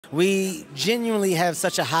We genuinely have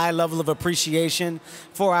such a high level of appreciation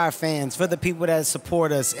for our fans, for the people that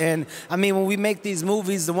support us. And I mean, when we make these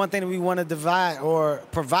movies, the one thing that we want to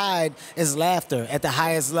provide is laughter at the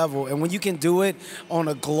highest level. And when you can do it on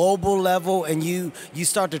a global level and you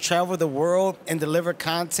start to travel the world and deliver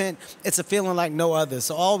content, it's a feeling like no other.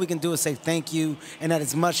 So all we can do is say thank you, and that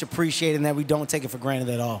it's much appreciated and that we don't take it for granted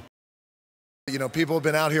at all. You know, people have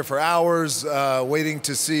been out here for hours waiting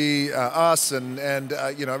to see us, and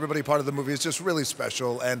you know, everybody part of the movie is just really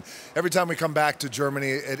special. And every time we come back to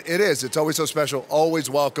Germany, it's always so special,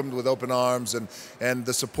 always welcomed with open arms, and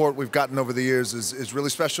the support we've gotten over the years is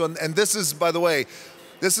really special. And this is, by the way,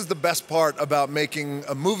 this is the best part about making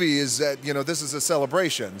a movie, is that, you know, this is a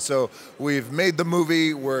celebration. So we've made the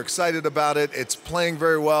movie, we're excited about it, it's playing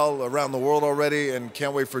very well around the world already, and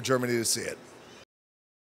can't wait for Germany to see it.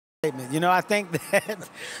 You know, I think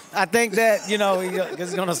that, you know,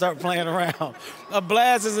 it's going to start playing around. A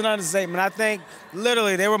blast is an understatement. I think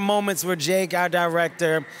literally there were moments where Jake, our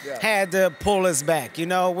director, had to pull us back. You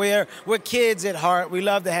know, we're kids at heart. We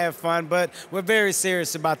love to have fun, but we're very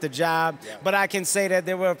serious about the job. Yeah. But I can say that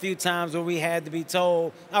there were a few times where we had to be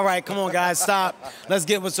told, all right, come on, guys, stop. Let's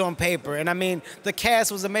get what's on paper. And I mean, the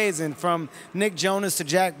cast was amazing, from Nick Jonas to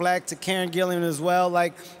Jack Black to Karen Gillan as well.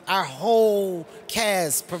 Like, our whole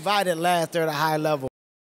cast provided laughter at a high level.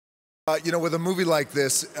 You know, with a movie like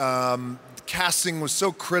this, casting was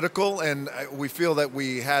so critical, and we feel that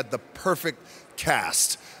we had the perfect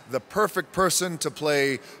cast. The perfect person to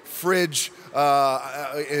play Fridge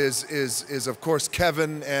is of course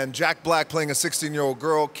Kevin, and Jack Black playing a 16-year-old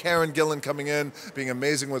girl, Karen Gillan coming in, being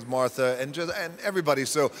amazing with Martha, and everybody.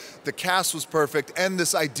 So the cast was perfect, and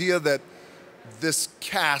this idea that this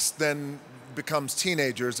cast then becomes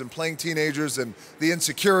teenagers and playing teenagers and the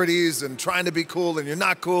insecurities and trying to be cool and you're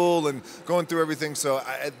not cool and going through everything. So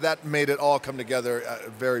that made it all come together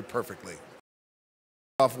very perfectly.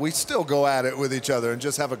 We still go at it with each other and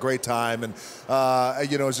just have a great time, and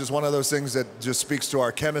you know, it's just one of those things that just speaks to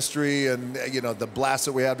our chemistry and, you know, the blast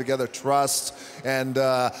that we have together, trust, and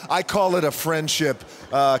I call it a friendship.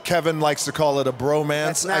 Kevin likes to call it a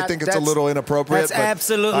bromance. I think it's a little inappropriate. That's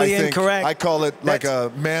absolutely incorrect. I call it like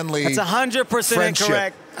a manly. That's 100%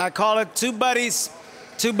 incorrect. I call it two buddies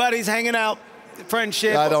hanging out.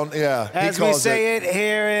 Friendship. I don't. Yeah. As we say it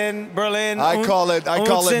here in Berlin. I call it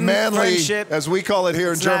manly, friendship. as we call it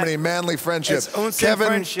here in Germany, manly friendship.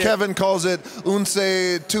 Kevin calls it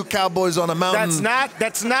unse, two cowboys on a mountain.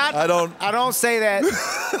 That's not. I don't say that.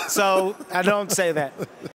 So I don't say that. I've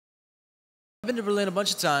been to Berlin a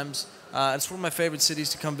bunch of times. It's one of my favorite cities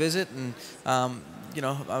to come visit, and you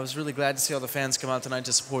know, I was really glad to see all the fans come out tonight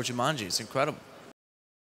to support Jumanji. It's incredible.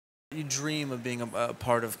 You dream of being a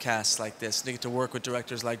part of casts like this, to get to work with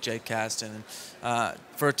directors like Jake Kasdan, and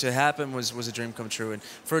for it to happen was a dream come true, and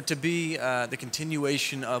for it to be the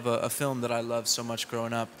continuation of a film that I loved so much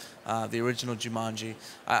growing up, the original Jumanji,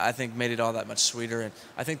 I think made it all that much sweeter. And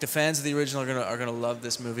I think the fans of the original are gonna love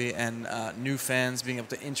this movie, and new fans, being able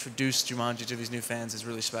to introduce Jumanji to these new fans is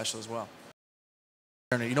really special as well.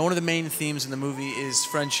 You know, one of the main themes in the movie is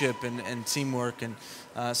friendship and teamwork, and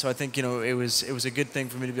so I think, you know, it was a good thing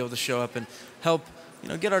for me to be able to show up and help, you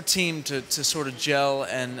know, get our team to sort of gel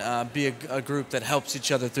and be a group that helps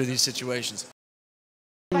each other through these situations.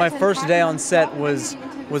 My first day on set was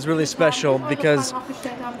really special because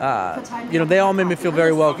you know, they all made me feel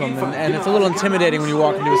very welcome, and it's a little intimidating when you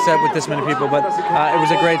walk into a set with this many people, but it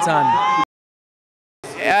was a great time.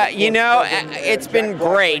 You know, it's been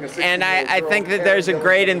great, and I think that there's a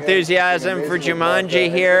great enthusiasm for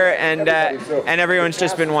Jumanji here, and everyone's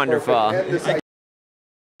just been wonderful.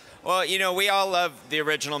 Well, you know, we all love the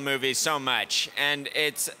original movie so much, and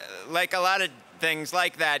it's like a lot of things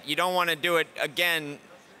like that. You don't want to do it again,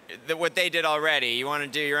 what they did already. You want to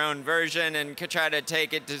do your own version and try to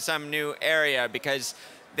take it to some new area, because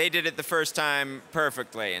they did it the first time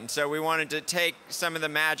perfectly. And so we wanted to take some of the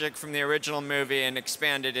magic from the original movie and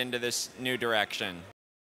expand it into this new direction.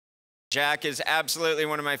 Jack is absolutely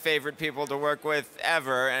one of my favorite people to work with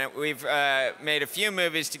ever, and we've made a few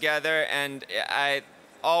movies together, and I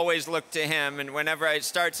always look to him, and whenever I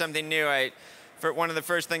start something new, one of the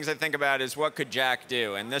first things I think about is, what could Jack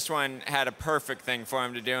do? And this one had a perfect thing for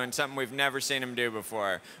him to do, and something we've never seen him do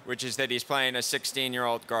before, which is that he's playing a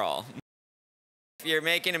 16-year-old girl. If you're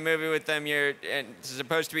making a movie with them, it's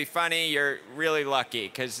supposed to be funny, you're really lucky,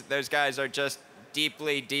 because those guys are just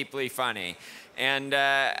deeply, deeply funny. And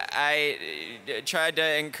I tried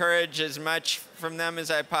to encourage as much from them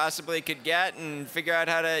as I possibly could get and figure out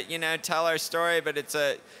how to, you know, tell our story, but it's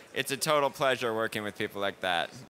a total pleasure working with people like that.